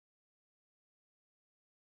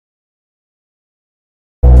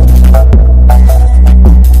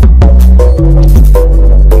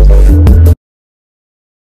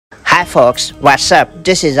folks, what's up?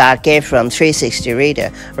 This is RK from 360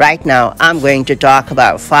 Reader. Right now I'm going to talk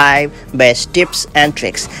about 5 best tips and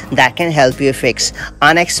tricks that can help you fix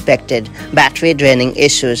unexpected battery draining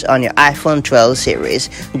issues on your iPhone 12 series.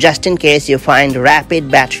 Just in case you find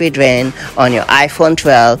rapid battery drain on your iPhone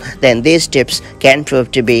 12, then these tips can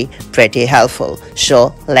prove to be pretty helpful.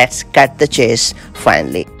 So let's cut the chase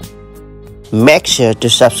finally. Make sure to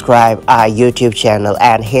subscribe our YouTube channel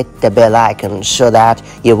and hit the bell icon so that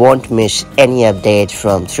you won't miss any update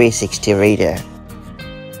from 360 Reader.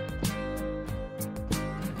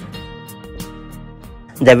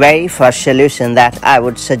 The very first solution that I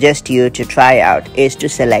would suggest you to try out is to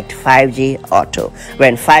select 5G Auto.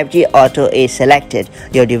 When 5G Auto is selected,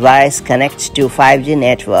 your device connects to 5G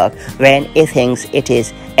network when it thinks it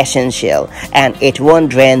is essential, and it won't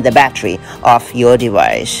drain the battery of your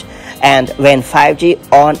device. And when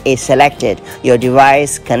 5G on is selected, your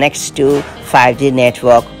device connects to 5G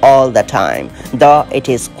network all the time. Though it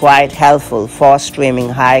is quite helpful for streaming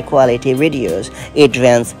high quality videos, it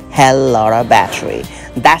drains hell lot of battery.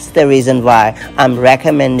 That's the reason why I'm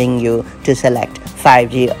recommending you to select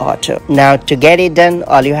 5G Auto. Now to get it done,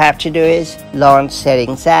 all you have to do is launch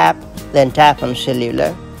Settings app, then tap on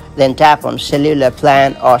Cellular, then tap on Cellular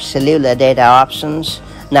Plan or Cellular Data Options.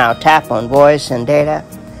 Now tap on Voice and Data,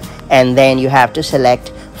 and then you have to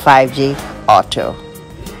select 5G Auto.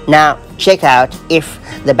 Now check out if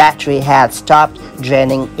the battery has stopped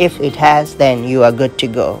draining. If it has, then you are good to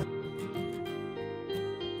go.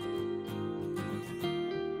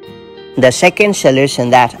 The second solution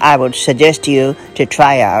that I would suggest you to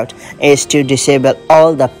try out is to disable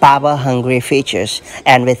all the power hungry features.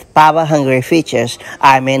 And with power hungry features,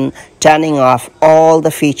 I mean turning off all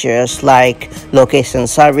the features like location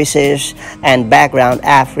services and background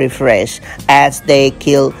app refresh, as they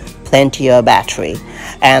kill plenty of battery.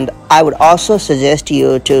 And I would also suggest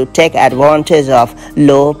you to take advantage of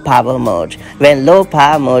low power mode. When low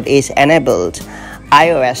power mode is enabled,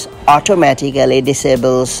 iOS automatically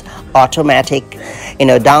disables automatic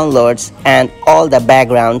downloads and all the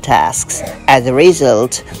background tasks. As a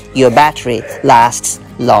result, your battery lasts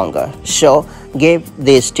longer. So give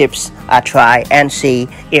these tips a try and see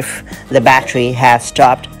if the battery has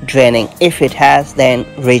stopped draining. If it has, then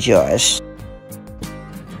rejoice.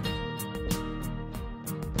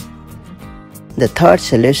 The third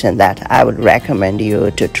solution that I would recommend you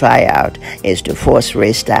to try out is to force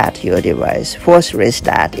restart your device. Force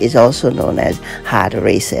restart is also known as hard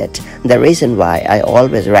reset. The reason why I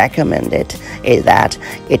always recommend it is that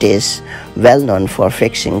it is well known for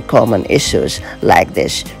fixing common issues like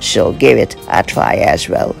this. So give it a try as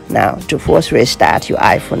well. Now to force restart your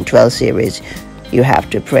iPhone 12 series, you have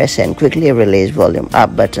to press and quickly release volume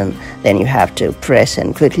up button, then you have to press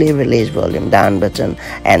and quickly release volume down button,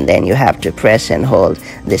 and then you have to press and hold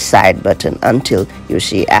the side button until you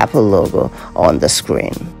see Apple logo on the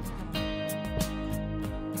screen.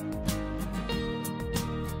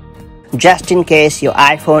 Just in case your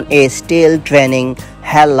iPhone is still draining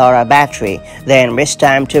hell lot of battery, then it's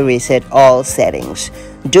time to reset all settings.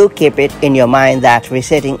 Do keep it in your mind that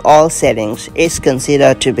resetting all settings is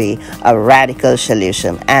considered to be a radical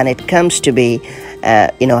solution, and it comes to be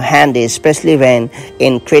handy, especially when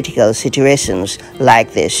in critical situations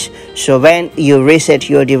like this. So when you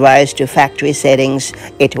reset your device to factory settings,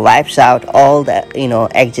 it wipes out all the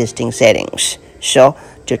existing settings. So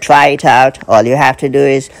to try it out, all you have to do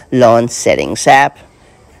is launch Settings app,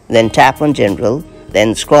 then tap on General,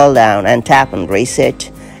 then scroll down and tap on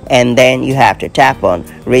Reset, and then you have to tap on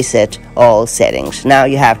Reset All Settings. Now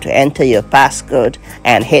you have to enter your passcode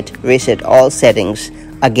and hit Reset All Settings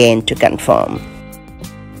again to confirm.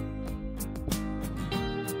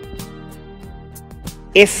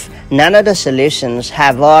 If none of the solutions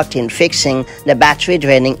have worked in fixing the battery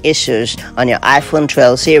draining issues on your iPhone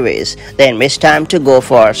 12 series, then it's time to go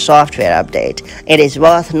for a software update. It is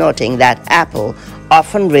worth noting that Apple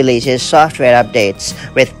often releases software updates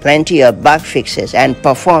with plenty of bug fixes and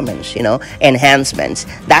performance enhancements.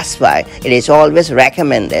 That's why it is always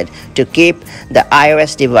recommended to keep the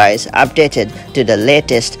iOS device updated to the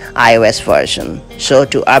latest iOS version. So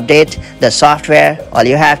to update the software, all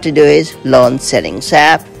you have to do is launch Settings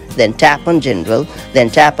app, then tap on General, then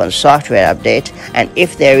tap on Software Update, and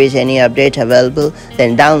if there is any update available,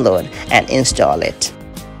 then download and install it.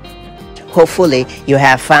 Hopefully you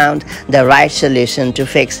have found the right solution to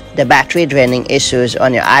fix the battery draining issues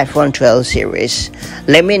on your iPhone 12 series.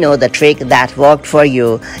 Let me know the trick that worked for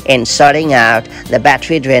you in sorting out the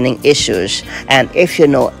battery draining issues, and if you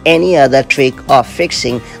know any other trick of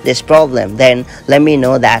fixing this problem, then let me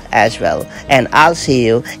know that as well. And I'll see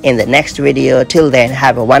you in the next video. Till then,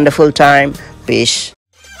 have a wonderful time. Peace.